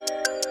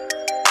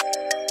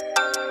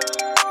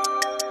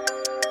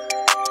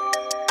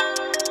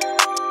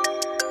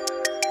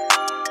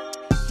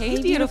Hey,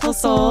 beautiful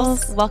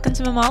souls. Welcome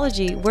to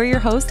Momology. We're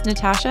your hosts,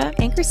 Natasha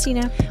and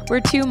Christina.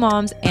 We're two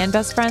moms and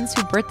best friends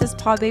who birthed this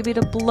pod baby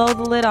to blow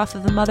the lid off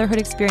of the motherhood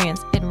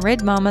experience and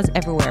rid mamas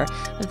everywhere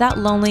of that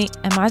lonely,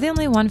 am I the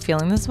only one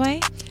feeling this way?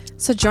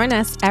 So join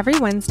us every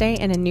Wednesday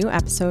in a new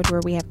episode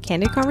where we have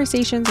candid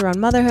conversations around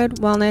motherhood,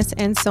 wellness,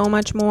 and so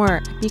much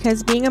more.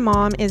 Because being a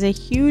mom is a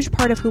huge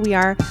part of who we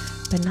are,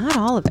 but not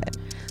all of it.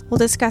 We'll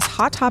discuss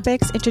hot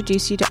topics,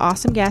 introduce you to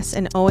awesome guests,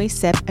 and always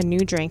sip a new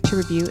drink to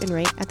review and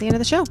rate at the end of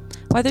the show.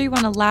 Whether you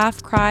want to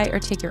laugh, cry, or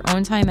take your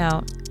own time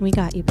out, we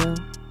got you, boo.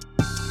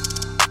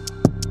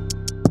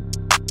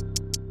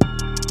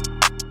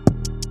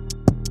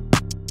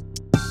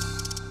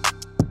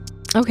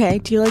 Okay,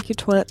 do you like your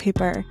toilet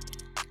paper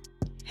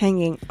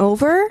hanging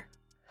over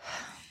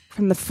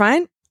from the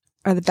front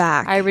or the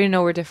back? I already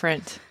know we're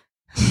different.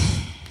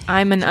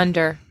 I'm an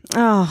under.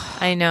 Oh,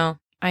 I know.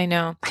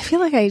 I feel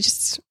like I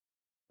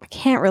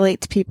can't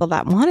relate to people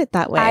that want it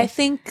that way. I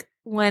think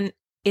when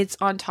it's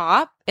on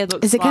top, it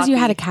looks Is it because you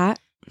had a cat?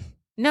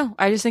 No,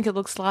 I just think it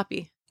looks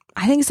sloppy.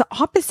 I think it's the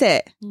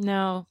opposite.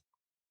 No.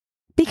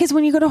 Because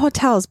when you go to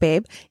hotels,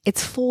 babe,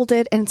 it's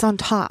folded and it's on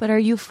top. But are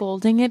you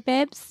folding it,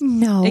 babes?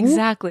 No.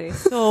 Exactly.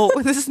 So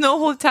this is no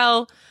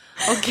hotel.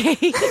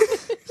 Okay.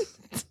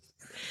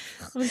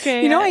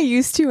 Okay. You know, I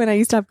used to when I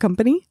used to have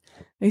company.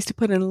 I used to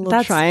put in a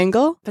little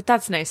triangle. But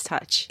that's a nice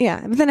touch.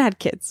 Yeah. But then I had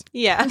kids.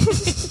 Yeah.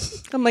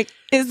 I'm like,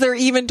 is there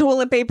even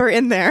toilet paper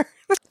in there?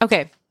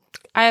 Okay.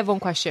 I have one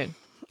question.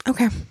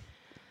 Okay.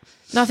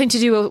 Nothing to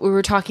do with what we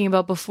were talking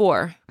about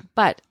before.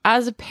 But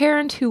as a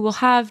parent who will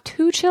have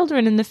 2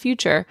 children in the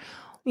future.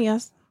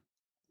 Yes.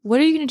 What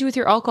are you going to do with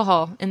your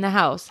alcohol in the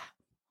house?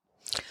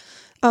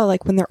 Oh,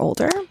 like when they're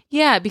older?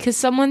 Yeah, because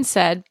someone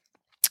said,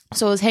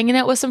 so I was hanging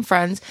out with some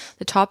friends,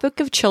 the topic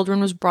of children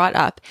was brought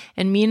up,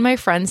 and me and my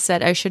friends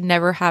said I should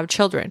never have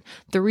children.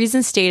 The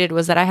reason stated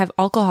was that I have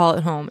alcohol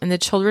at home and the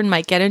children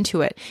might get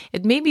into it.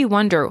 It made me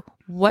wonder,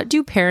 what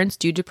do parents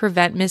do to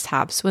prevent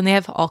mishaps when they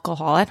have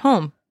alcohol at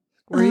home?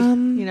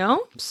 You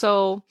know?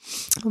 So.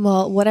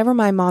 Well, whatever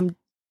my mom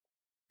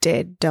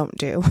did, don't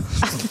do.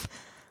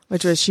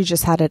 Which was she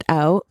just had it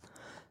out.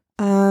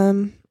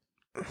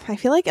 I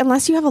feel like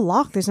unless you have a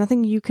lock, there's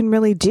nothing you can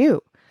really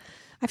do.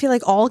 I feel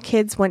like all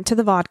kids went to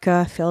the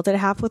vodka, filled it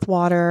half with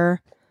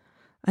water,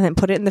 and then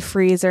put it in the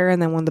freezer.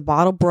 And then when the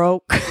bottle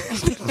broke,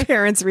 the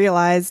parents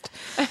realized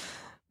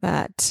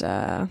that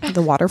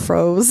the water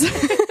froze.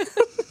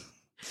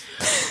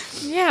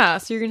 Yeah,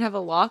 so you're going to have a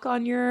lock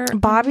on your...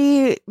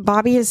 Bobby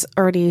has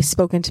already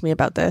spoken to me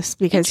about this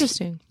because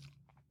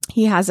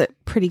he has a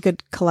pretty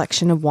good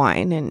collection of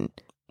wine and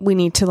we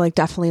need to like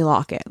definitely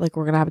lock it. Like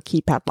we're going to have a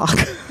keypad lock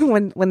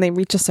when they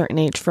reach a certain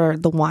age for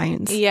the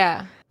wines.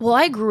 Yeah. Well,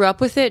 I grew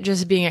up with it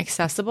just being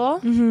accessible.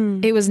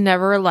 Mm-hmm. It was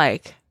never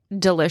like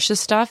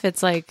delicious stuff.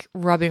 It's like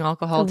rubbing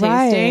alcohol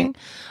tasting.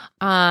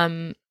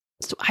 So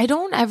I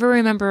don't ever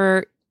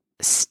remember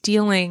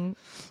stealing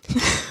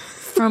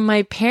from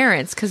my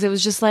parents because it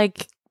was just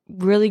like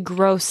really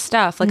gross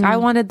stuff. Like I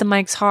wanted the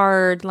Mike's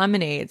Hard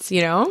lemonades,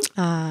 you know?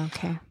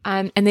 Okay.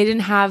 And they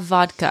didn't have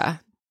vodka.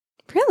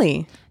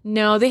 Really?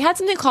 No, they had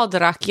something called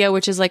rakia,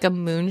 which is like a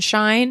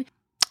moonshine.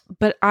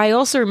 But I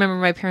also remember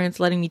my parents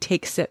letting me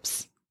take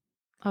sips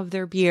of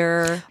their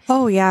beer.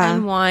 Oh, yeah.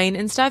 And wine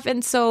and stuff.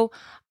 And so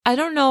I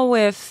don't know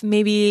if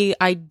maybe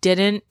I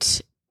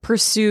didn't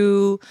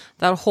pursue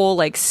that whole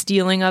like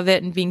stealing of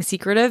it and being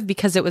secretive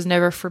because it was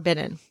never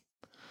forbidden.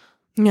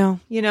 No.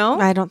 You know?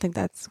 I don't think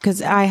that's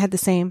because I had the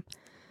same.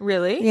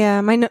 Really?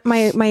 Yeah. My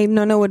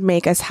nonna would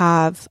make us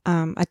have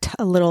a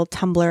little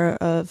tumbler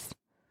of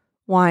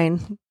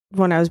wine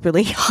when I was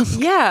really young.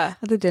 Yeah.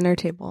 At the dinner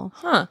table.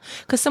 Huh.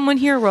 Because someone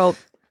here wrote,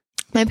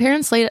 my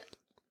parents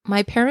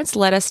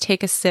let us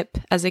take a sip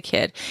as a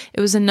kid.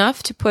 It was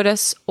enough to put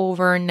us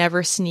over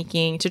never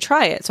sneaking to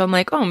try it. So I'm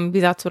like, oh, maybe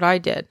that's what I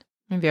did.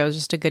 Maybe I was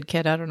just a good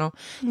kid. I don't know.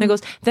 And it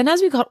goes, then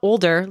as we got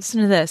older,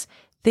 listen to this.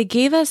 They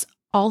gave us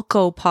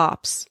Alco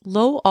Pops,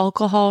 low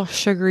alcohol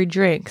sugary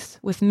drinks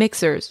with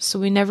mixers. So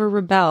we never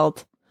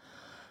rebelled.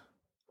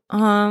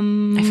 I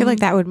feel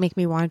like that would make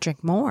me want to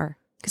drink more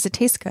because it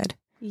tastes good.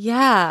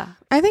 Yeah.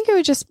 I think it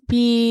would just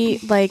be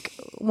like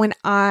when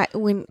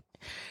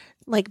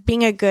like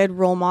being a good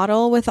role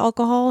model with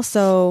alcohol.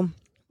 So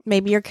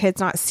maybe your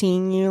kid's not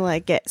seeing you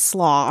like get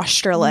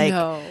sloshed or like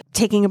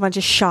taking a bunch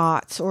of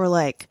shots or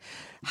like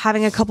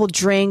having a couple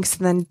drinks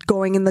and then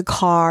going in the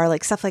car,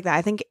 like stuff like that.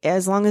 I think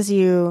as long as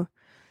you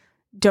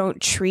don't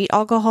treat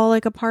alcohol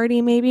like a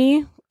party,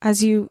 maybe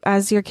as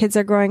your kids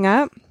are growing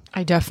up.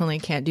 I definitely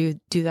can't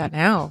do that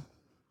now.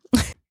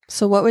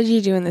 So what would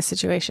you do in this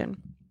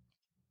situation?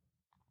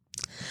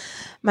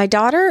 My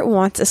daughter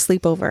wants a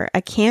sleepover.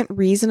 I can't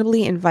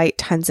reasonably invite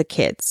tons of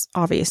kids,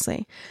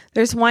 obviously.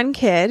 There's one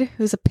kid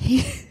who's a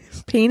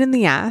pain in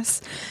the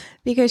ass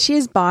because she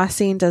is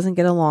bossy and doesn't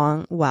get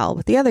along well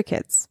with the other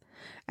kids.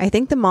 I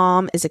think the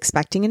mom is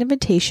expecting an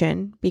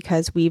invitation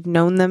because we've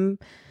known them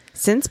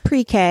since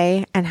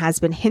pre-K and has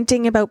been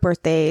hinting about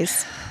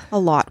birthdays a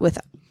lot with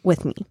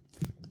me.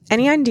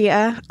 Any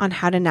idea on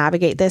how to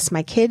navigate this?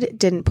 My kid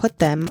didn't put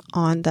them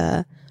on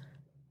the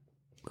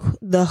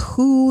the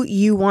who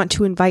you want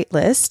to invite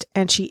list,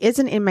 and she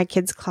isn't in my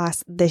kids'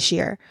 class this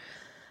year.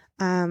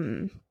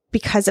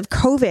 Because of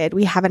COVID,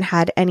 we haven't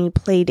had any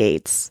play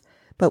dates,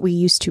 but we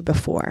used to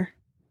before.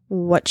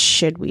 What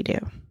should we do?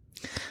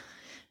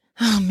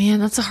 Oh man,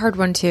 that's a hard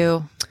one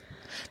too.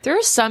 There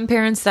are some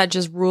parents that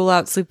just rule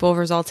out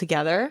sleepovers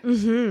altogether.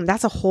 Mm-hmm.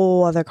 That's a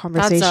whole other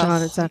conversation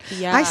on its own.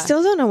 Yeah. I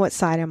still don't know what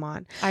side I'm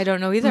on. I don't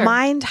know either.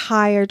 My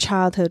entire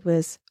childhood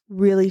was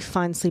really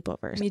fun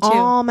sleepovers. Me too.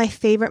 All my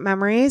favorite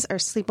memories are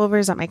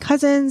sleepovers at my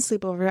cousins,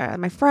 sleepover at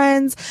my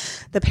friends.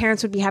 The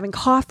parents would be having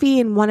coffee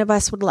and one of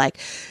us would like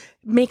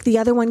make the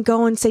other one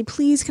go and say,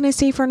 please, can I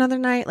stay for another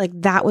night?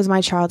 Like that was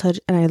my childhood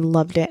and I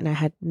loved it and I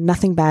had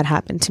nothing bad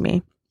happen to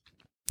me,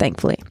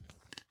 thankfully.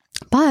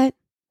 But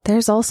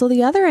there's also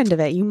the other end of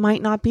it. You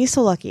might not be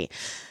so lucky.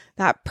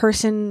 That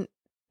person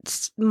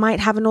might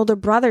have an older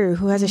brother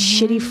who has a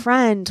shitty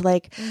friend.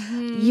 Like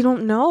you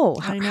don't know.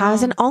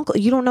 Has an uncle.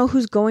 You don't know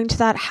who's going to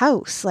that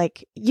house.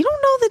 Like you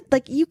don't know that,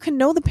 like you can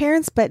know the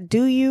parents, but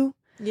do you?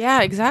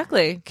 Yeah,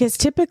 exactly. Because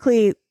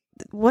typically,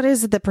 what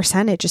is the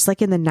percentage? It's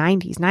like in the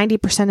 90s,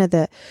 90% of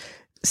the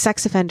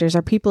sex offenders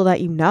are people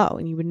that you know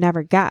and you would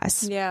never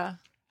guess. Yeah.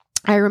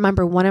 I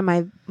remember one of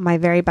my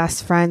very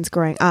best friends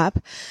growing up,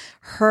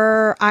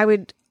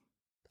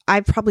 I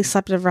probably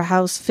slept at her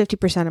house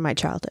 50% of my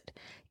childhood.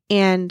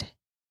 And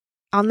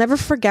I'll never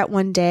forget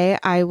one day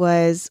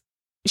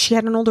she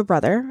had an older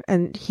brother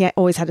and he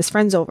always had his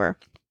friends over.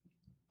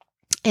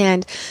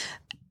 And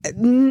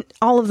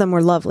all of them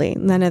were lovely.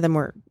 None of them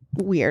were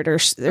weird or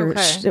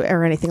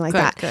anything like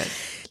that. Good.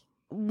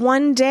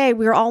 One day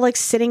we were all like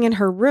sitting in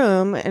her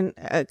room and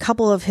a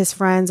couple of his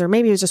friends, or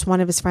maybe it was just one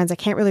of his friends, I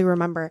can't really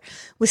remember,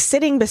 was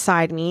sitting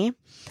beside me.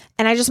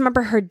 And I just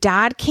remember her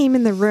dad came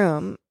in the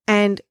room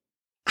and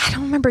I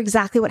don't remember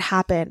exactly what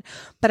happened,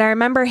 but I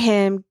remember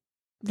him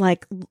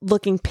like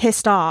looking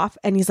pissed off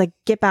and he's like,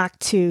 get back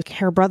to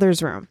her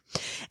brother's room.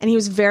 And he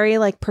was very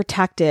like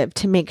protective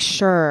to make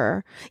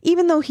sure,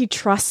 even though he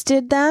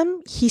trusted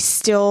them, he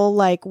still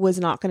like was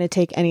not going to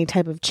take any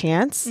type of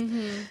chance.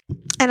 And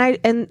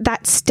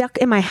that stuck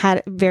in my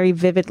head very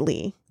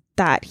vividly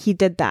that he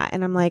did that.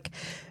 And I'm like,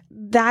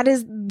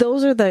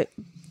 those are the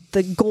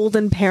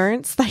golden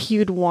parents that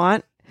you'd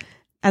want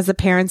as the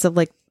parents of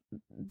like,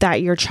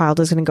 that your child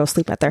is going to go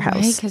sleep at their house.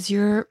 Right, because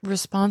you're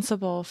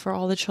responsible for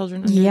all the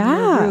children under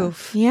your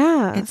roof.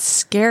 Yeah. It's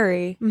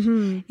scary.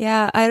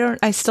 Yeah,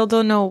 I still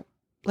don't know,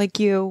 like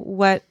you,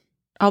 what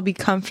I'll be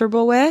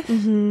comfortable with.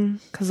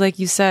 Because like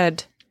you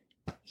said,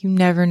 you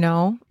never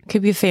know. It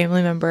could be a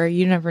family member.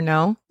 You never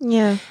know.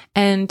 Yeah.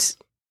 And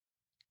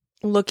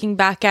looking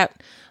back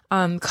at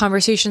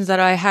conversations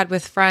that I had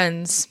with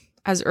friends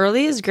as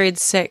early as grade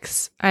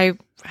 6, I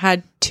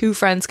had 2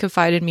 friends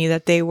confide in me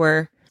that they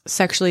were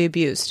sexually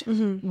abused.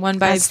 One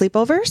by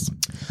sleepovers.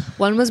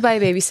 One was by a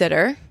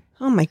babysitter.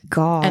 Oh my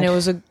God. And it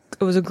was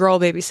a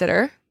girl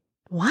babysitter.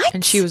 What?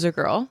 And she was a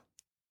girl.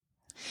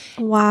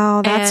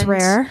 Wow, that's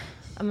rare.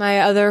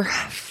 My other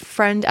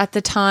friend at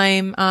the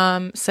time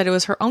said it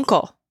was her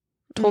uncle.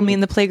 Told me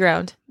in the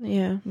playground.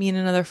 Yeah. Me and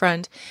another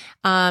friend.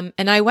 And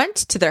I went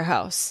to their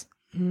house.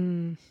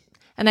 And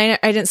I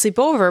didn't sleep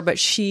over, but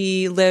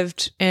she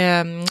lived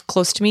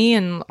close to me,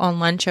 and on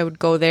lunch I would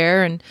go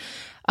there and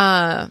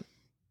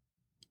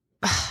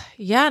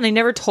yeah, and I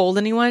never told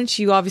anyone.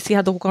 She obviously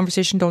had the whole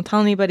conversation, don't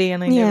tell anybody,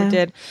 and I never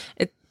did.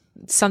 It's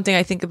something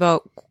I think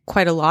about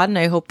quite a lot, and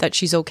I hope that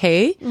she's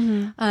okay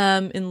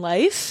in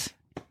life,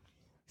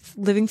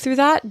 living through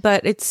that.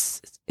 But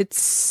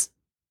it's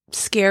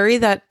scary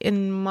that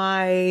in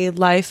my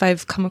life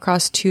I've come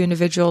across 2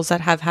 individuals that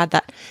have had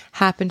that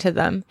happen to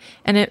them,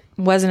 and it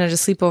wasn't at a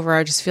sleepover.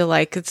 I just feel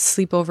like a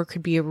sleepover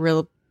could be a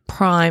real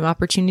prime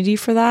opportunity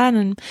for that.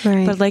 And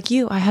but like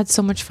you, I had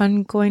so much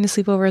fun going to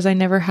sleepovers. I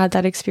never had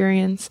that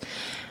experience.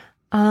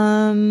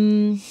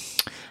 But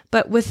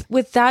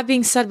with that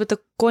being said, with the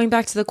going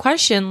back to the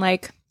question,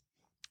 like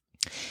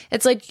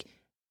it's like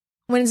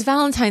when it's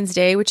Valentine's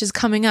Day, which is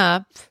coming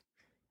up,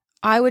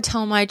 I would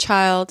tell my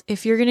child,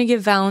 if you're going to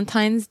give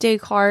Valentine's Day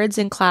cards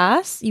in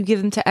class, you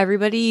give them to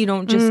everybody. You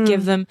don't just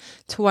give them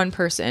to one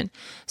person.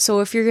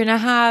 So if you're going to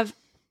have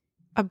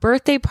a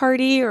birthday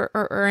party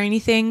or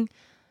anything,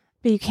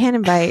 but you can't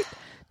invite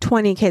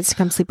 20 kids to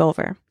come sleep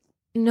over.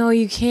 No,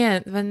 you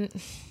can't.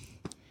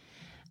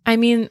 I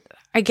mean,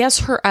 I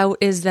guess her out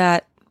is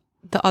that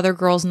the other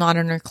girl's not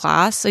in her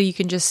class. So you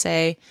can just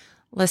say,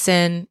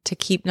 listen, to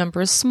keep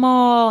numbers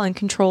small and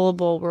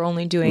controllable, we're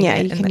only doing it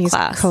in the class. Yeah, you can use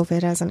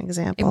COVID as an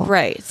example.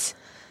 Right.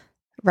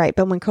 Right.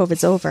 But when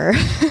COVID's over.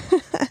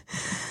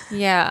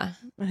 Yeah.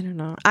 I don't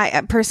know.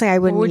 I personally, I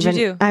wouldn't what would you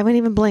do? I wouldn't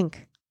even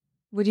blink.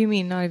 What do you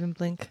mean, not even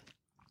blink?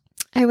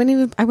 I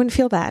wouldn't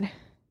feel bad.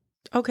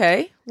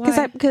 Okay.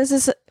 Because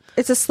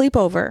it's a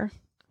sleepover.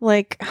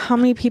 Like, how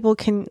many people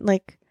can,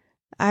 like,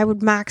 I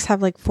would max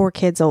have like 4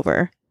 kids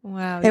over.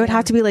 Wow. It would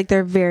have to be like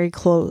they're very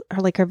close, or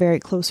like our very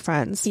close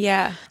friends.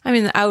 Yeah. I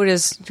mean, the out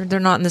is they're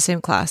not in the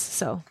same class.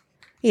 So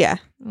yeah.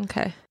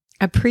 Okay.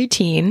 A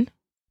preteen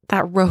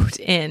that wrote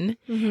in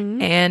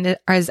and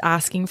is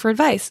asking for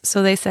advice.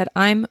 So they said,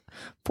 I'm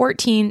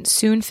 14,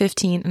 soon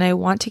 15, and I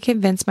want to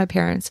convince my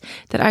parents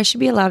that I should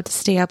be allowed to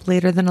stay up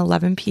later than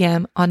 11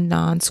 p.m. on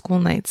non-school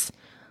nights.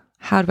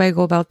 How do I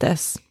go about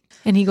this?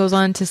 And he goes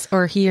on to,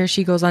 or he or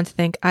she goes on to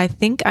think I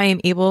am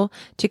able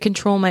to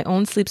control my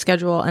own sleep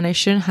schedule and I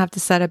shouldn't have to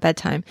set a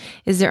bedtime.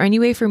 Is there any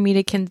way for me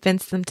to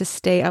convince them to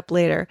stay up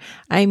later?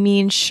 I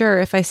mean, sure,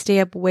 if I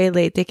stay up way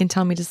late, they can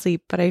tell me to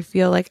sleep, but I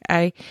feel like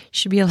I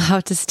should be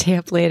allowed to stay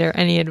up later.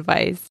 Any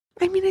advice?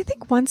 I mean, I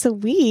think once a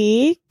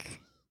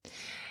week.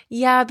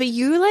 Yeah, but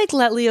you like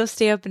let Leo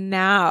stay up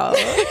now.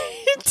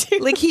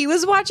 Like he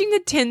was watching the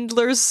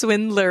Tinder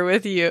Swindler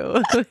with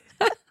you.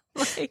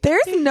 Like,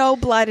 there's no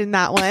blood in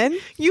that one.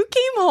 You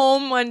came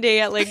home one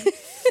day at like,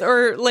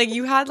 or like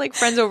you had like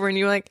friends over and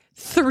you were like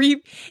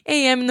 3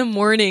 a.m. in the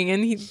morning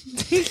and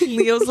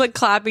Leo's like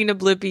clapping to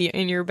Blippi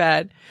in your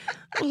bed.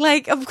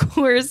 Like, of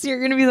course, you're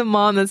going to be the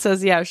mom that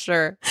says, yeah,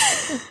 sure.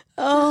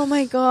 Oh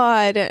my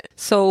God.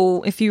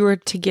 So if you were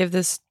to give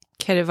this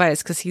kid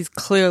advice, because he's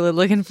clearly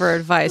looking for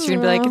advice, you're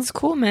going to be like, it's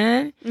cool,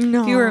 man.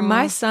 No. If you were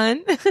my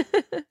son.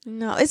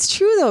 No, it's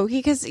true though,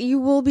 because you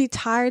will be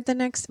tired the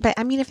next, but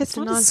I mean, if it's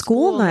not a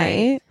school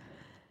night,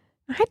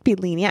 I'd be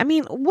lenient. I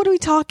mean, what are we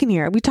talking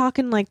here? Are we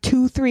talking like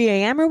 2, 3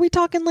 a.m. or are we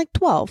talking like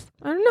 12?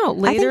 I don't know.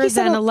 Later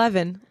than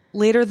 11.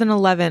 Later than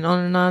 11 on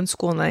a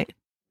non-school night.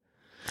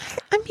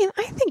 I mean,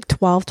 I think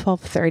 12,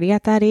 12:30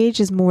 at that age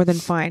is more than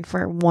fine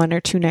for 1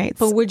 or 2 nights.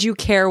 But would you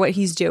care what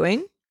he's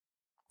doing?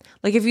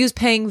 Like if he was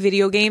playing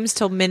video games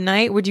till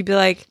midnight, would you be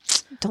like,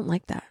 don't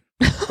like that.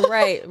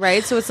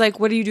 Right. So it's like,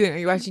 what are you doing? Are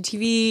you watching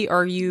TV?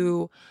 Are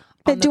you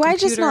on the do computer? I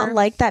just not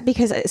like that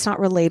because it's not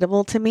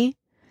relatable to me?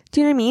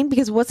 Do you know what I mean?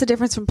 Because what's the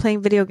difference from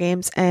playing video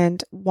games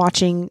and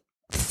watching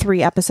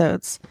 3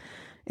 episodes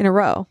in a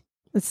row?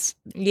 It's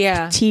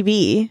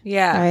TV.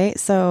 Yeah. Right.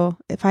 So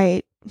if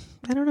I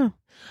don't know.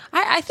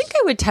 I think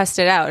I would test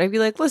it out. I'd be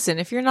like, listen,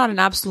 if you're not an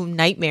absolute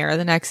nightmare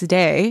the next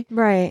day.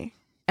 Right.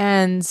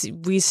 And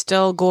we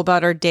still go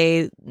about our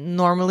day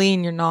normally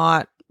and you're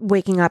not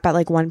waking up at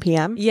like 1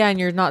 p.m. Yeah, and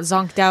you're not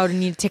zonked out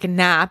and need to take a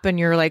nap and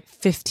you're like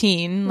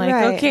 15. Like,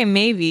 right. Okay,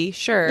 maybe,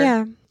 sure.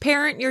 Yeah.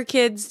 Parent your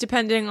kids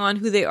depending on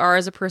who they are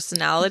as a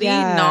personality,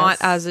 not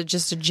as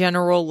just a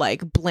general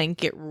like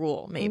blanket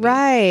rule, maybe.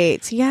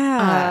 Right.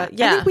 Yeah.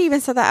 Yeah. I think we even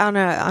said that on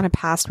a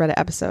past Reddit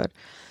episode.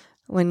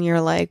 When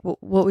you're like,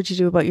 what would you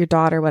do about your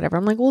daughter or whatever?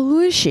 I'm like, well, who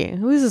is she?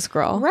 Who is this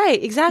girl?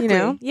 Right, exactly. You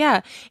know?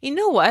 Yeah. You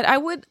know what?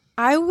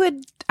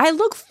 I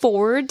look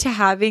forward to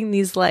having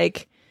these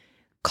like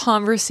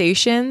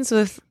conversations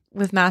with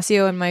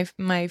Masio and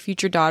my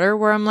future daughter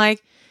where I'm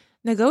like,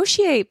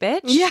 negotiate,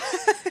 bitch.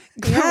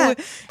 Yeah.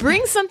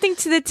 Bring something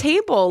to the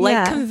table.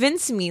 Like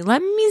convince me.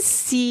 Let me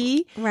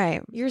see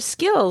your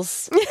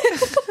skills.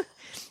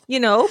 You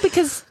know,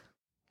 because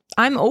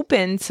I'm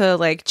open to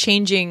like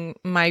changing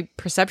my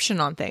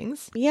perception on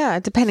things. Yeah,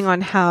 depending on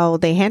how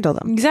they handle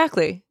them.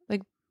 Exactly.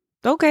 Like,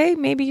 okay,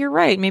 maybe you're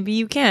right. Maybe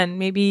you can.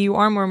 Maybe you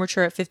are more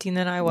mature at 15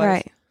 than I was.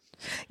 Right.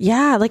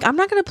 Yeah, like I'm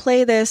not going to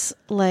play this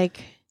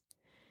like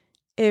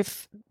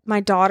if my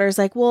daughter's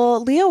like,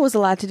 well, Leo was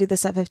allowed to do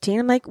this at 15.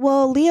 I'm like,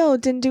 well, Leo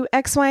didn't do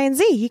X, Y, and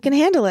Z. He can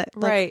handle it.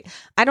 Like, right.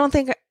 I don't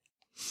think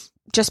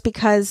just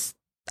because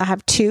I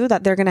have 2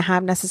 that they're going to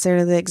have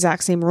necessarily the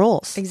exact same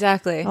rules.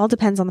 Exactly. It all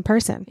depends on the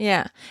person.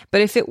 Yeah.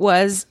 But if it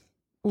was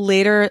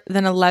later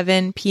than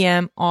 11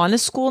 p.m. on a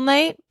school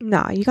night.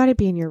 No, you got to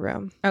be in your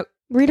room. Oh,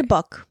 read a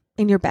book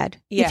in your bed.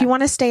 Yeah. If you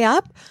want to stay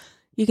up,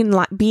 you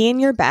can be in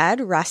your bed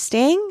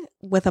resting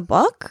with a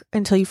book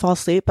until you fall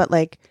asleep. But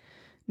like,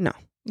 no.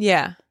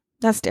 Yeah.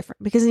 That's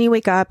different because then you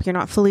wake up, you're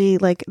not fully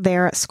like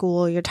there at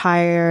school. You're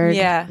tired.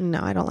 Yeah. No,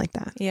 I don't like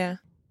that. Yeah.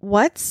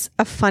 What's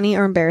a funny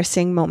or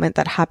embarrassing moment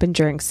that happened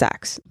during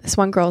sex? This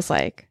one girl's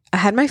like, I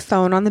had my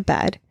phone on the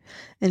bed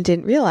and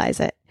didn't realize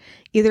it.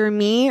 Either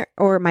me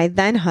or my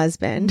then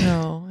husband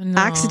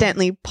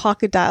accidentally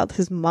pocket dialed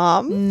his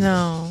mom.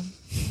 No.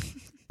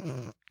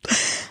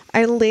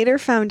 I later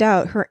found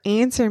out her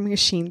answering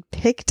machine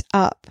picked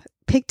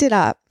it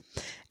up.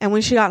 And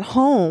when she got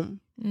home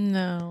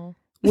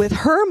with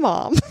her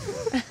mom,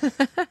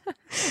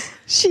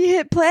 she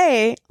hit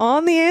play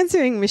on the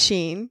answering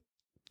machine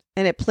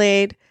and it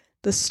played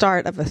the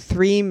start of a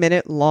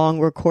 3-minute long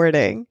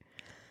recording.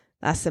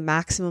 That's the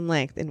maximum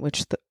length in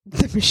which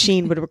the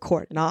machine would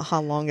record, not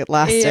how long it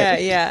lasted.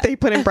 Yeah. They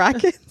put in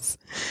brackets.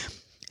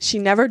 She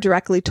never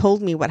directly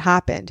told me what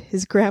happened.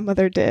 His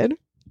grandmother did.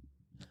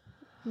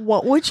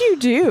 What would you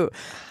do?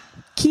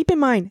 Keep in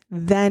mind,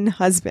 then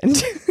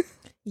husband.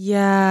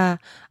 Yeah,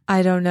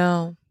 I don't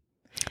know.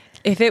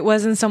 If it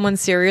wasn't someone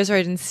serious or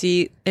I didn't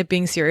see it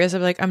being serious, I'd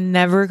be like, I'm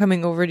never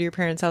coming over to your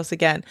parents' house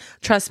again.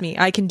 Trust me,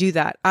 I can do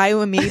that. I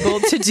am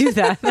able to do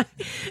that.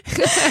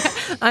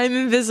 I'm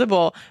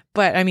invisible.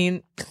 But I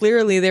mean,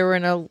 clearly they were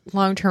in a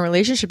long-term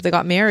relationship. They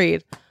got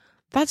married.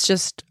 That's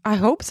just, I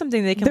hope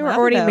something they can They were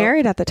already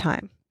married at the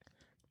time.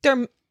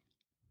 They're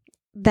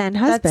then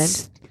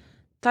husband.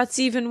 That's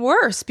even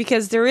worse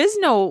because there is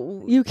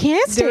no... You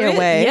can't stay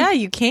away. Yeah,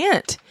 you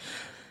can't.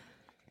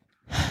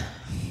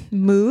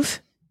 Move.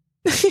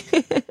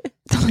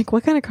 like,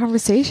 what kind of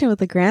conversation with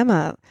the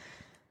grandma?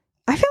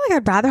 I feel like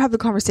I'd rather have the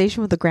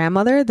conversation with the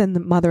grandmother than the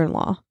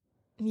mother-in-law.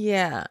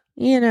 Yeah.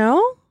 You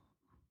know?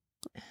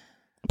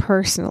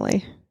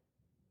 Personally.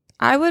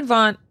 I would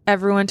want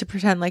everyone to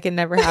pretend like it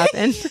never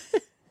happened.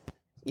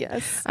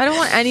 Yes. I don't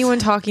want anyone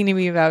talking to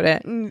me about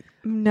it.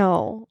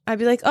 No. I'd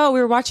be like, oh,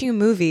 we were watching a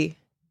movie.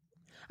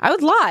 I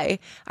would lie.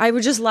 I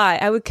would just lie.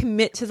 I would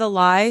commit to the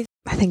lie.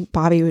 I think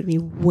Bobby would be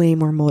way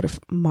more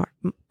mortified.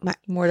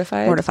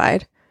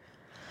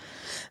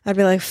 I'd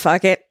be like,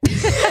 fuck it.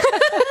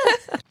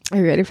 Are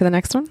you ready for the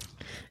next one?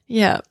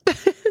 Yeah.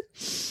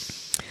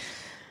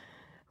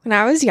 When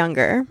I was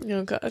younger.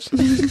 Oh, gosh.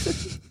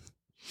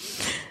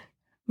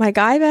 My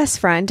guy best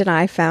friend and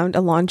I found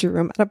a laundry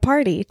room at a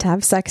party to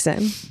have sex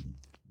in.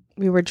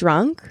 We were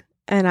drunk,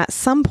 and at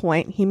some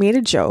point, he made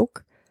a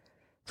joke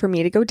for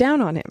me to go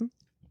down on him,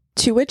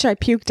 to which I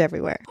puked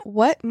everywhere.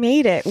 What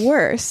made it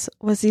worse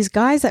was these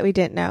guys that we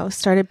didn't know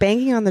started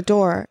banging on the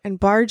door and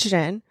barged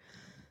in.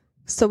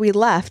 So we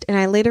left, and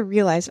I later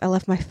realized I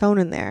left my phone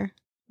in there,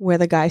 where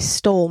the guy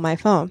stole my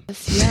phone.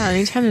 Yeah,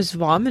 anytime there's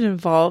vomit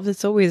involved,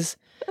 it's always...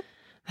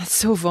 That's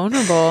so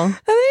vulnerable. And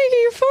then you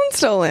get your phone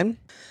stolen.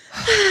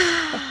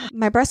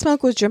 My breast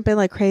milk was dripping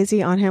like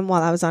crazy on him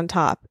while I was on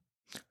top.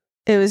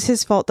 It was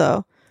his fault,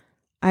 though.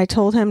 I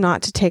told him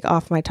not to take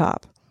off my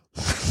top.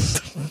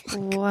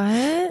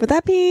 What? Would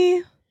that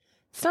be...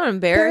 It's not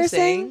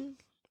embarrassing.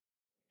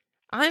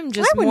 I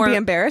wouldn't be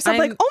embarrassed. I'm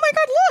like, oh my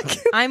God,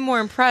 look. I'm more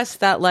impressed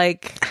that,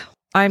 like,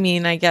 I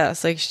mean, I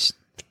guess, like,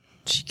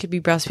 she could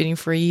be breastfeeding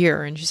for a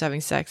year and she's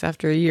having sex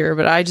after a year,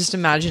 but I just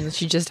imagine that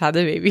she just had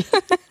the baby.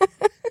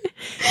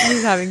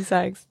 She's having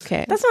sex.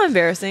 Okay. That's not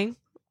embarrassing.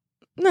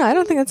 No, I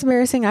don't think that's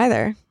embarrassing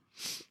either.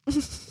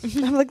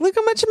 I'm like, look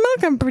how much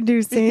milk I'm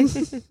producing.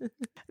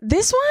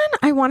 This one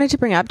I wanted to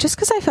bring up just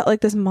because I felt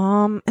like this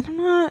mom, and I'm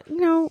not,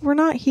 we're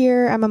not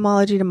here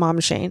etymology to mom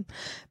shame,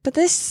 but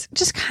this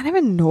just kind of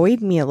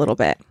annoyed me a little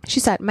bit. She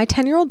said, my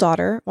 10-year-old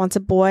daughter wants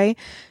a boy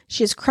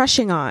she is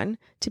crushing on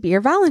to be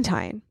her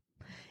Valentine.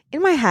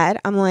 In my head,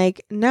 I'm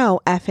like, no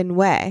effing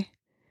way.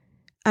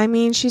 I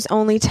mean, she's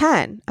only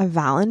 10. A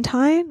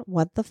Valentine?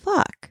 What the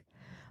fuck?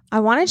 I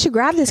wanted to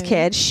grab this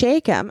kid,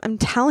 shake him, and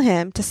tell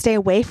him to stay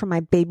away from my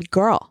baby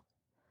girl.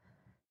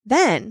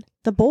 Then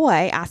the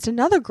boy asked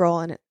another girl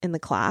in the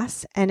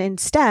class, and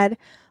instead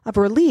of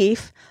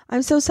relief,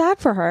 I'm so sad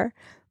for her.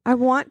 I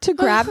want to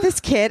grab this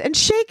kid and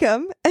shake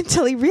him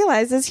until he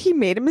realizes he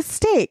made a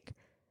mistake.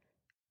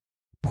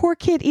 Poor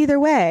kid either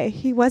way.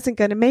 He wasn't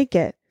going to make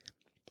it.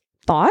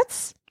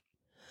 Thoughts?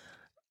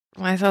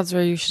 My thoughts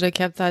were you should have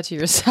kept that to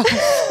yourself.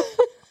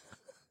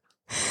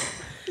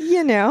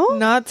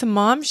 Not to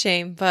mom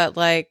shame, but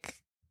like,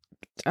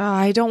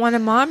 I don't want to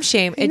mom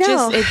shame. It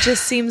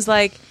just seems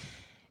like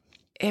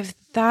if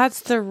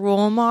that's the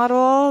role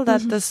model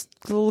that this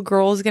little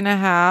girl is going to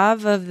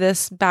have of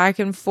this back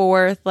and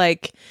forth,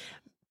 like,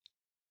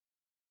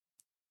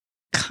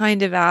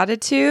 kind of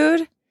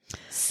attitude,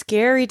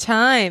 scary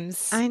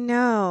times. I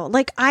know.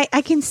 Like,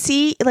 I can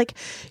see, like,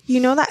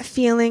 that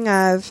feeling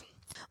of,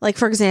 like,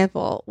 for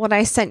example, when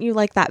I sent you,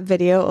 like, that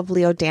video of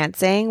Leo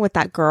dancing with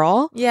that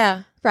girl.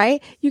 Yeah.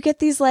 Right? You get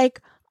these, like,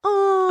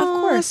 oh,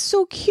 of course,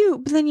 so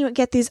cute. But then you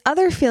get these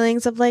other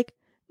feelings of, like,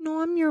 no,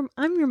 I'm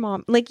your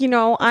mom. Like,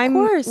 I'm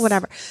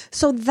whatever.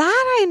 So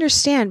that I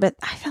understand, but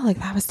I felt like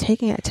that was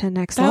taking it to the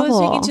next level. That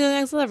was taking it to the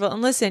next level.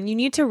 And listen, you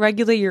need to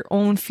regulate your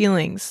own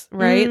feelings,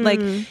 right?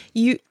 Like,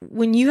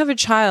 when you have a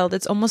child,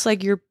 it's almost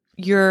like you're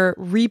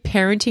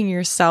reparenting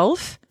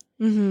yourself.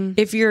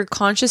 If you're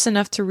conscious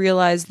enough to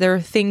realize there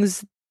are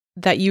things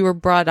that you were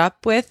brought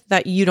up with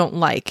that you don't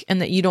like and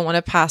that you don't want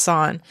to pass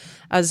on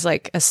as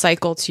like a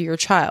cycle to your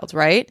child,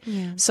 right?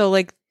 Yeah. So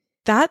like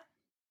that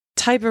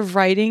type of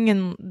writing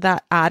and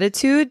that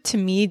attitude to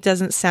me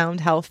doesn't sound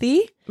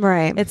healthy.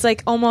 Right. It's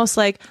like almost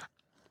like,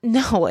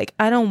 no, like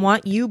I don't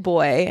want you,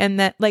 boy.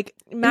 And that like,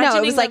 no,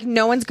 it was like,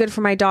 no one's good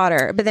for my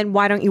daughter, but then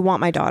why don't you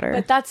want my daughter?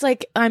 But that's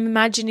like, I'm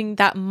imagining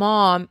that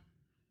mom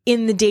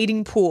in the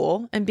dating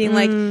pool and being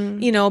like,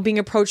 being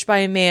approached by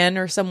a man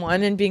or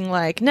someone and being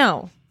like,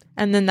 no.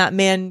 And then that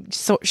man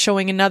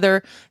showing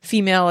another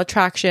female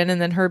attraction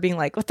and then her being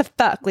like, what the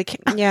fuck? Like,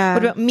 yeah.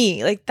 What about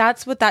me? Like,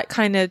 that's what that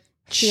kind of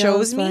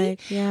shows me.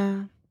 Like,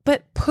 yeah.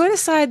 But put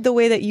aside the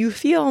way that you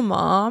feel,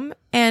 mom,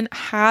 and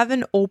have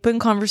an open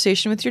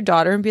conversation with your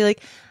daughter and be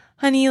like,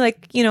 honey,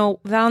 like,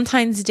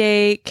 Valentine's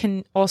Day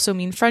can also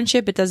mean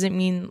friendship. It doesn't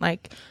mean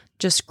like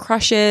just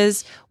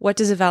crushes. What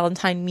does a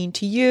Valentine mean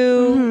to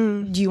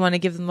you? Do you want to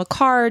give them a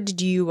card?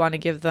 Do you want to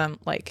give them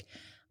like,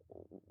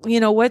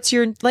 what's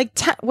your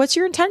what's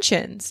your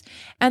intentions?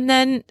 And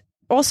then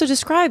also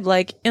describe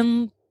like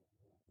in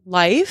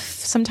life,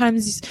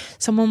 sometimes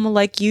someone will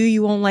like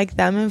you won't like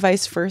them and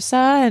vice versa.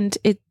 And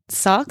it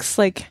sucks.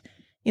 Like,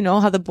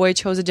 how the boy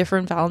chose a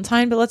different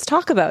Valentine, but let's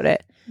talk about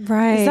it.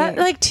 Right. Is that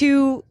like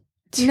too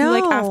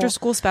like after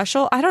school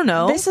special? I don't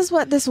know. This is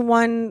what this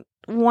one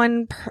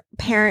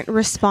parent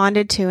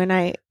responded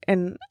to.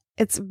 And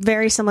it's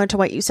very similar to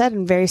what you said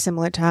and very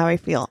similar to how I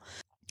feel.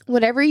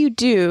 whatever you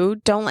do,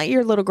 don't let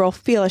your little girl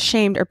feel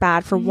ashamed or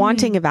bad for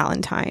wanting a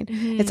Valentine.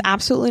 It's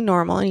absolutely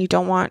normal, and you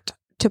don't want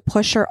to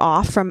push her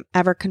off from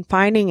ever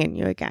confiding in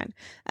you again.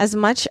 As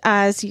much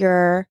as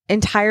your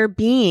entire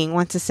being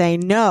wants to say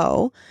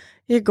no,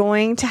 you're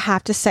going to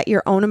have to set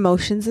your own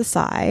emotions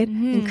aside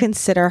and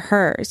consider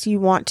hers. You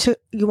want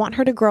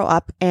her to grow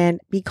up and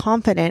be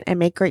confident and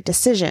make great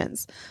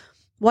decisions.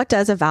 What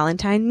does a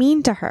Valentine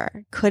mean to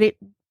her? Could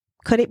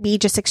it be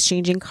just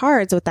exchanging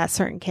cards with that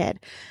certain kid,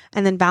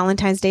 and then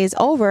Valentine's Day is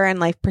over and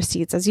life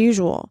proceeds as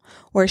usual?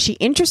 Or is she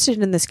interested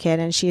in this kid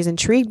and she is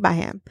intrigued by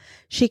him?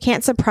 She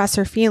can't suppress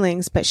her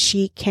feelings, but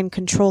she can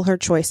control her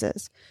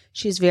choices.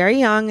 She's very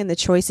young, and the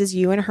choices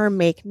you and her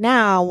make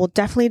now will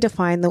definitely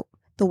define the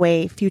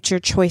way future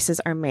choices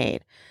are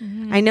made.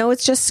 I know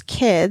it's just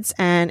kids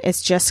and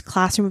it's just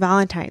classroom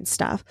Valentine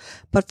stuff,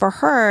 but for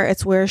her,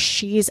 it's where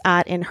she's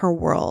at in her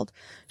world.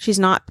 She's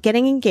not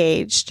getting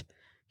engaged.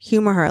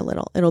 Humor her a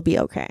little. It'll be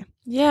okay.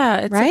 Yeah,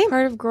 it's right? a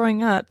part of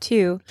growing up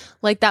too.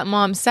 Like that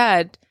mom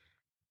said,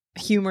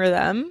 humor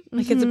them.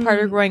 Like it's a part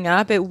of growing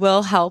up. It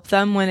will help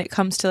them when it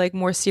comes to like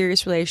more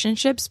serious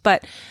relationships.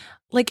 But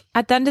like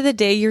at the end of the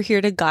day, you're here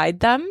to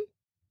guide them.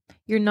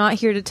 You're not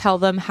here to tell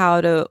them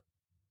how to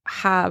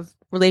have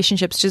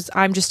relationships.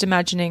 I'm just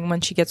imagining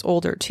when she gets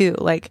older too.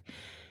 Like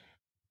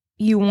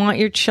you want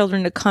your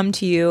children to come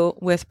to you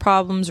with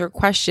problems or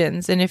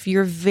questions. And if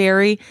you're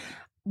very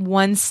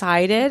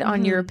one-sided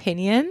on your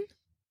opinion,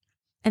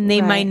 and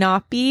they might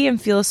not be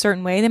and feel a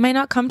certain way, they might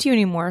not come to you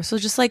anymore. So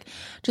just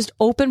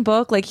open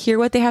book, like hear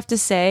what they have to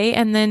say,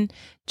 and then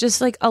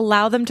just like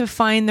allow them to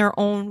find their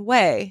own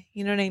way.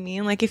 You know what I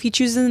mean? Like if he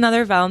chooses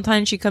another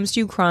Valentine, she comes to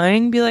you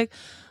crying, be like,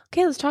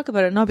 okay, let's talk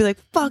about it. And I'll be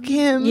like, fuck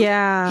him.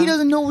 Yeah. He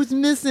doesn't know what's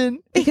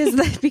missing.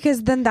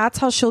 Because then that's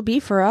how she'll be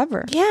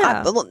forever.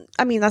 Yeah.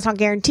 I mean, that's not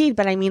guaranteed,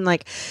 but I mean,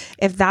 like,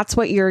 if that's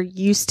what you're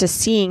used to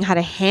seeing, how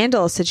to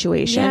handle a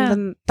situation,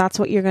 then that's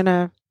what you're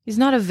gonna... He's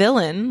not a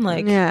villain.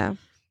 Like, yeah.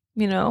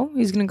 You know,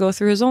 he's gonna go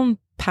through his own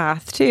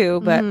path too,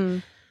 but...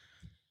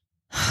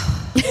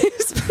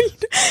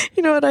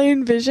 You know what I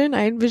envision?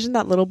 I envision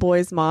that little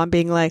boy's mom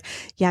being like,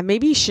 yeah,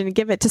 maybe you shouldn't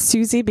give it to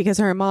Susie because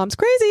her mom's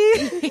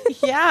crazy.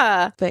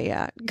 Yeah. But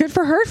yeah, good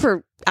for her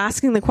for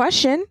asking the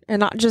question and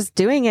not just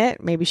doing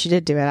it. Maybe she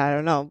did do it. I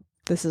don't know.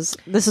 This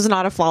is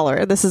not a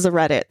follower. This is a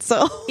Reddit.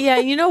 So yeah,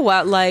 you know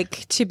what?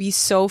 Like, to be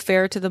so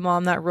fair to the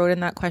mom that wrote in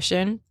that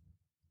question,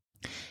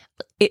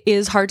 it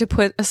is hard to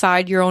put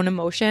aside your own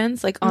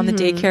emotions. Like on the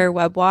daycare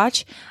web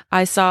watch,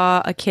 I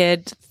saw a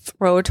kid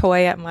throw a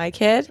toy at my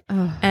kid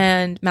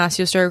and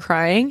Masio started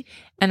crying.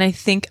 And I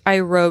think I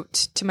wrote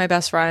to my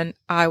best friend,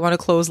 I want to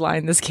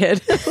clothesline this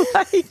kid.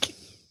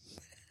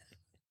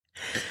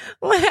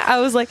 Like, I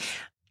was like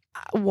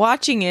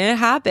watching it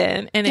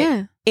happen, and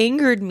it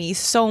angered me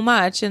so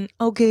much. And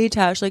okay,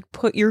 Tash, like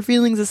put your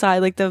feelings aside,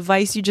 like the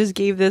advice you just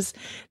gave this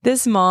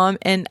mom,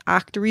 and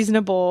act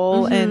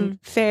reasonable and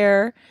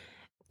fair.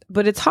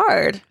 But it's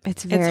hard.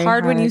 It's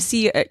hard when you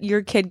see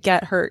your kid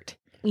get hurt.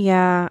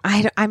 Yeah.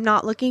 I'm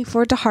not looking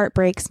forward to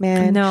heartbreaks,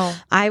 man. No.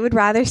 I would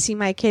rather see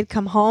my kid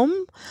come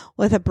home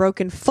with a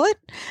broken foot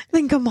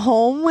than come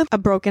home with a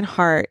broken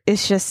heart.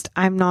 It's just,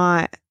 I'm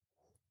not.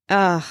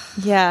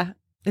 Yeah.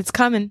 It's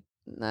coming.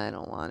 I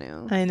don't want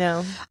to. I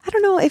know. I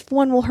don't know if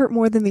one will hurt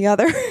more than the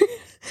other.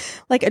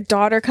 Like a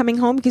daughter coming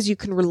home because you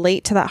can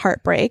relate to that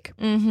heartbreak.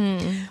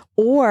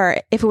 Or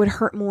if it would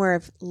hurt more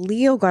if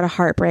Leo got a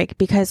heartbreak,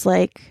 because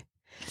like,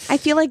 I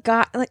feel like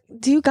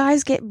do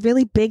guys get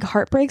really big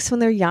heartbreaks when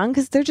they're young?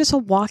 Because they're just a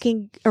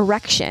walking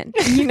erection,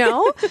 you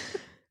know?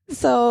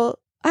 So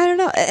I don't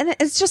know. And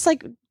it's just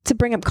like to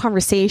bring up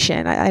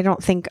conversation. I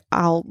don't think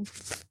I'll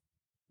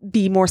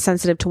be more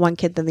sensitive to one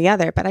kid than the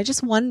other, but I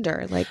just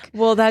wonder, like,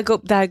 well,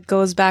 that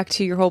goes back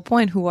to your whole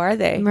point. Who are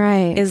they?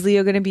 Right? Is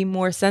Leo going to be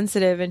more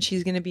sensitive and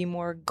she's going to be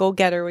more go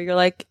getter? Where you're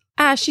like,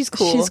 she's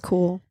cool. She's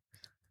cool.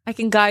 I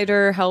can guide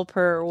her, help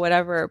her, or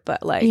whatever.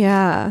 But like,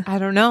 yeah, I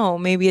don't know.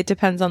 Maybe it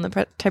depends on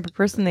the type of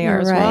person they are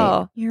as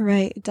well. You're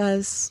right. It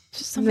does.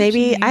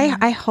 Maybe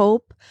I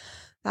hope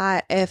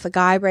that if a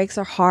guy breaks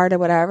her heart or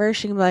whatever,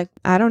 she can be like,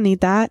 I don't need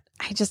that.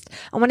 I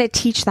want to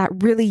teach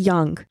that really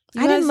young.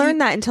 I didn't learn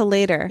that until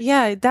later.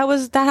 Yeah,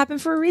 that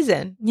happened for a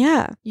reason.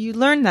 Yeah. You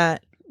learned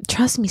that.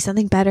 Trust me,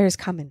 something better is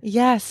coming.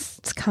 Yes.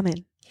 It's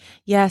coming.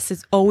 Yes,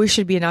 it always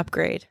should be an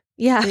upgrade.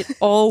 Yeah. It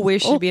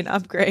always should be an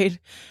upgrade.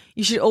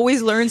 You should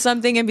always learn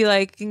something and be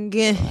like,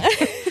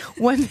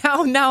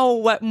 now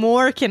what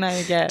more can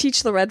I get?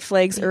 Teach the red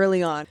flags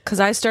early on.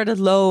 Because I started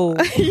low.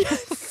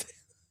 Yes.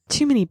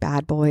 Too many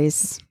bad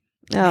boys.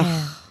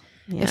 Oh,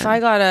 yeah. If I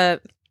got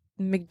a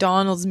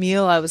McDonald's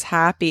meal, I was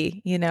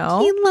happy, you know?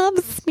 He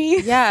loves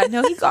me. Yeah,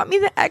 no, he got me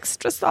the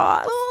extra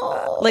sauce.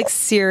 Like,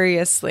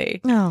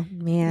 seriously. Oh,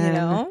 man. You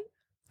know?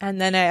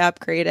 And then I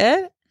upgrade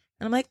it.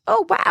 And I'm like,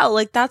 oh, wow,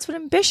 like, that's what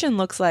ambition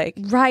looks like.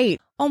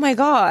 Right. Oh, my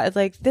God.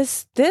 Like,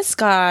 this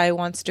guy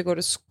wants to go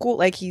to school.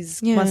 Like,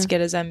 wants to get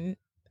his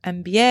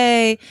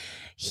MBA.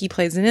 He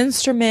plays an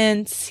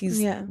instrument.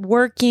 He's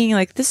working.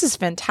 Like, this is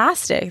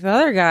fantastic. The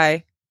other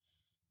guy,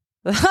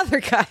 The other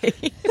guy,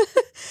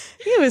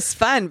 he was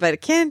fun, but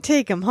it can't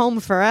take him home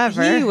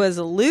forever. he was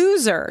a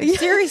loser.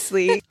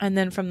 Seriously. And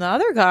then from the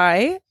other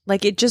guy,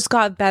 like it just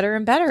got better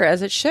and better,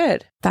 as it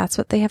should. That's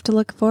what they have to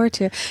look forward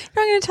to. You're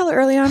not going to tell her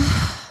early on,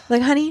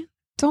 like, honey,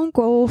 don't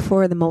go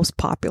for the most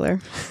popular.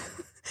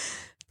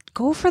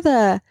 Go for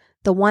the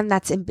one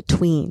that's in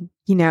between,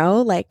 you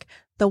know, like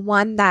the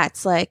one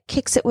that's like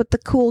kicks it with the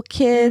cool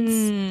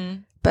kids,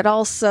 but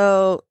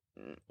also,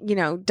 you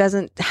know,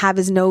 doesn't have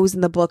his nose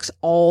in the books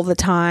all the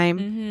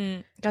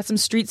time. Got some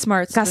street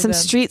smarts. Got some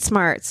street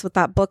smarts with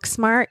that book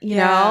smart, you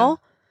know,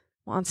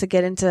 wants to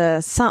get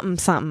into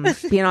something,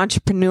 be an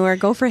entrepreneur.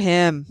 Go for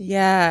him.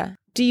 Yeah.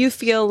 Do you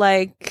feel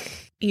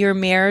like your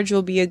marriage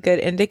will be a good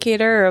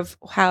indicator of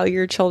how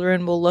your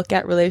children will look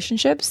at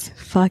relationships?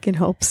 Fucking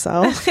hope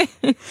so.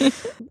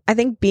 I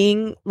think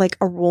being like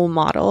a role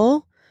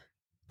model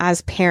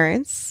as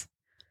parents,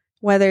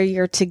 whether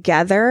you're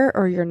together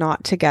or you're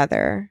not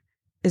together,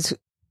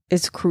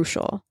 is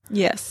crucial.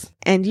 Yes.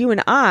 And you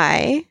and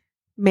I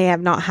may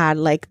have not had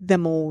like the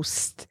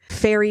most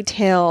fairy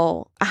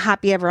tale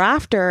happy ever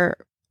after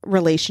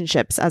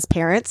relationships as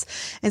parents.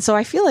 And so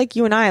I feel like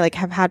you and I like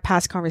have had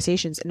past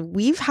conversations and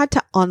we've had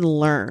to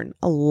unlearn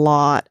a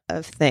lot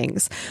of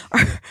things.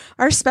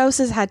 Our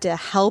spouses had to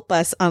help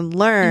us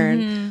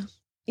unlearn,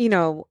 you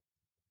know,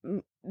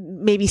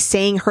 maybe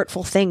saying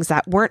hurtful things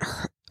that weren't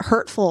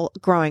hurtful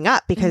growing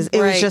up because it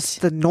was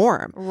just the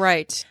norm.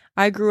 Right.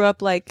 I grew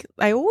up like,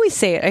 I always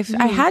say it.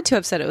 I had to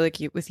have said it like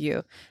with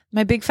you.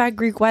 My big fat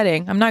Greek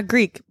wedding. I'm not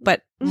Greek,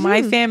 but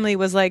my family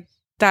was like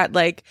that,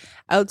 like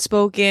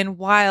outspoken,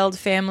 wild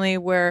family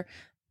where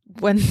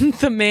when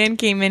the man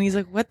came in, he's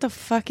like, what the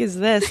fuck is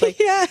this? Like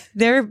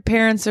their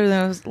parents are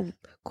those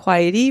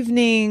quiet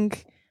evening,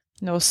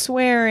 no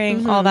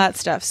swearing, all that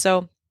stuff.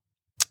 So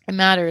it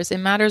matters. It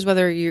matters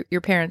whether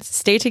your parents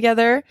stay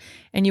together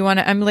and you want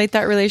to emulate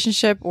that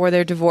relationship or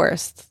they're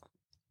divorced.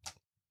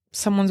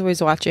 Someone's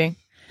always watching.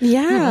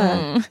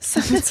 Yeah. So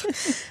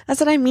that's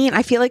what I mean.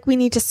 I feel like we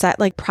need to set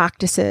like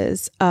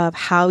practices of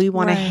how we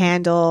want to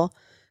handle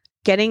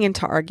getting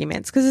into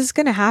arguments because it's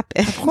going to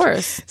happen. Of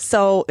course.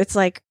 So it's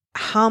like,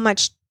 how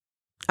much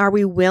are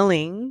we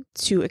willing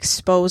to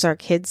expose our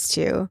kids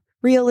to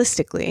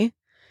realistically?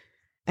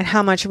 And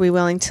how much are we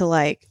willing to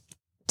like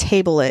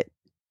table it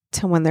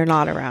to when they're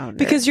not around?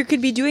 Because you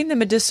could be doing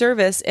them a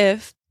disservice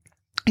if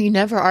you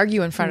never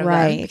argue in front of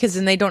them because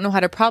then they don't know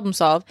how to problem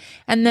solve.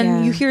 And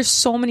then you hear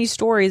so many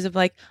stories of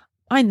like,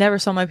 I never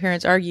saw my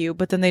parents argue,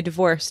 but then they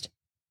divorced.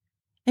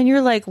 And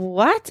you're like,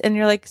 what? And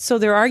you're like, so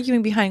they're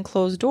arguing behind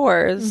closed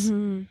doors.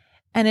 And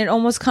it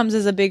almost comes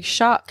as a big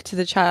shock to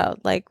the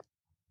child. Like,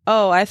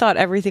 oh, I thought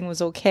everything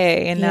was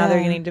okay. And now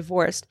they're getting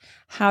divorced.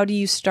 How do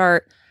you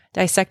start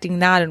dissecting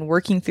that and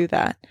working through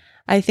that?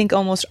 I think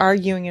almost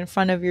arguing in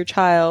front of your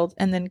child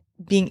and then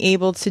being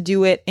able to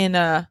do it in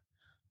a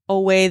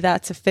way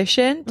that's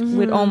efficient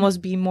would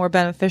almost be more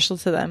beneficial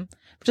to them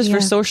just for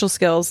social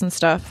skills and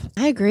stuff.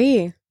 I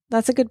agree.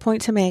 That's a good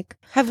point to make.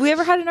 Have we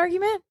ever had an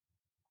argument?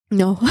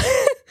 No.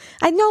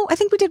 I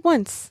think we did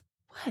once.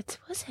 What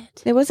was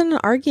it? It wasn't an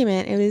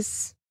argument. It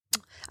was,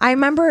 I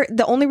remember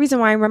the only reason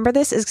why I remember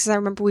this is because I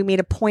remember we made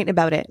a point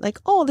about it. Like,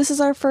 oh, this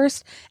is our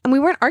first, and we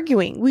weren't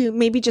arguing. We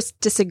maybe just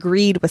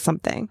disagreed with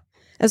something.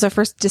 It was our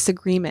first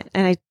disagreement.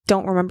 And I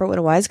don't remember what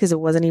it was because it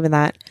wasn't even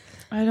that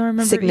I don't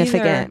remember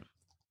significant.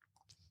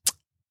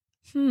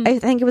 I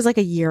think it was like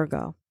a year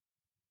ago.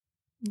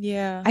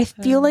 Yeah. I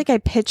feel like I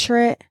picture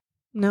it.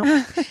 No.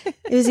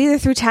 It was either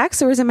through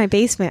text or it was in my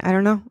basement. I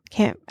don't know.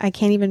 I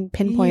can't even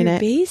pinpoint in your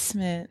it.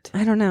 Basement.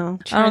 I don't know.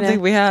 I don't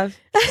think we have.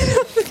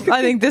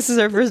 I think this is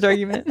our first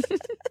argument.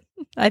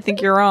 I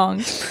think you're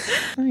wrong.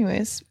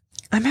 Anyways.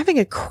 I'm having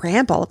a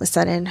cramp all of a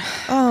sudden.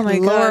 Oh my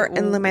God.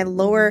 And my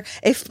lower,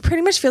 it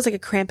pretty much feels like a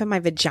cramp in my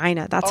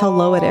vagina. That's how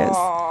low it is.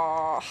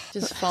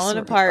 Just falling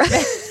apart.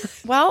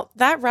 Well,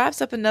 that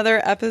wraps up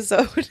another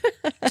episode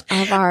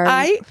of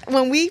our.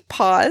 When we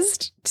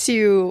paused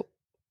to,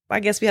 I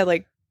guess we had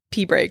like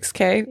pee breaks,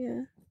 okay?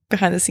 Yeah.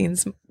 Behind the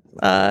scenes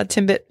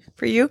tidbit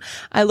for you.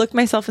 I looked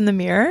myself in the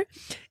mirror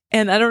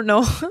and I don't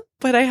know,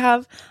 but I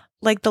have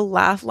like the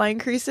laugh line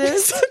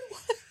creases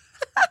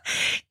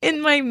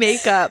in my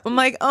makeup. I'm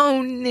like,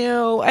 oh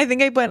no. I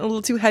think I went a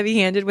little too heavy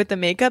handed with the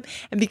makeup.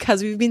 And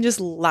because we've been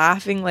just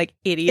laughing like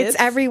idiots.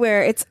 It's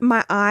everywhere. It's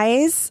my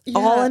eyes,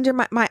 all under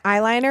my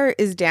eyeliner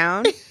is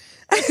down.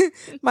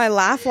 My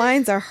laugh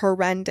lines are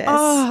horrendous.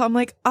 Oh, I'm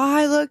like,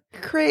 I look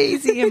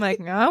crazy. I'm like,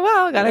 oh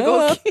well, gotta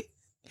go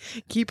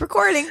keep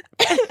recording.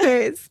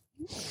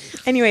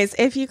 Anyways,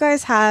 if you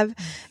guys have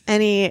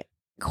any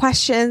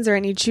questions or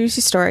any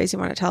juicy stories you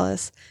want to tell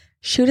us,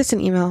 shoot us an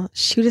email,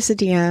 shoot us a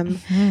DM.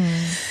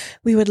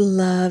 We would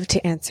love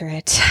to answer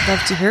it.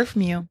 Love to hear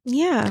from you.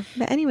 Yeah.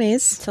 But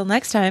anyways, till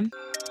next time.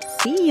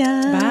 See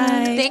ya.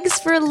 Bye. Thanks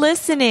for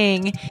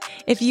listening.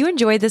 If you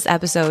enjoyed this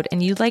episode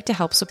and you'd like to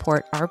help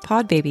support our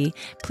pod baby,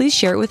 please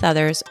share it with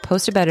others,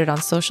 post about it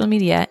on social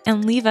media,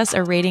 and leave us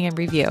a rating and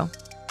review.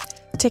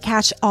 To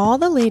catch all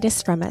the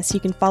latest from us, you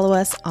can follow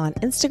us on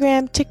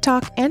Instagram,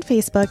 TikTok, and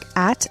Facebook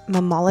at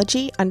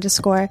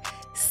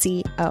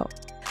Momology_CO.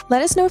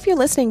 Let us know if you're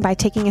listening by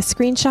taking a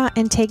screenshot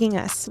and tagging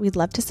us. We'd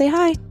love to say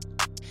hi.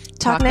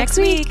 Talk next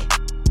week.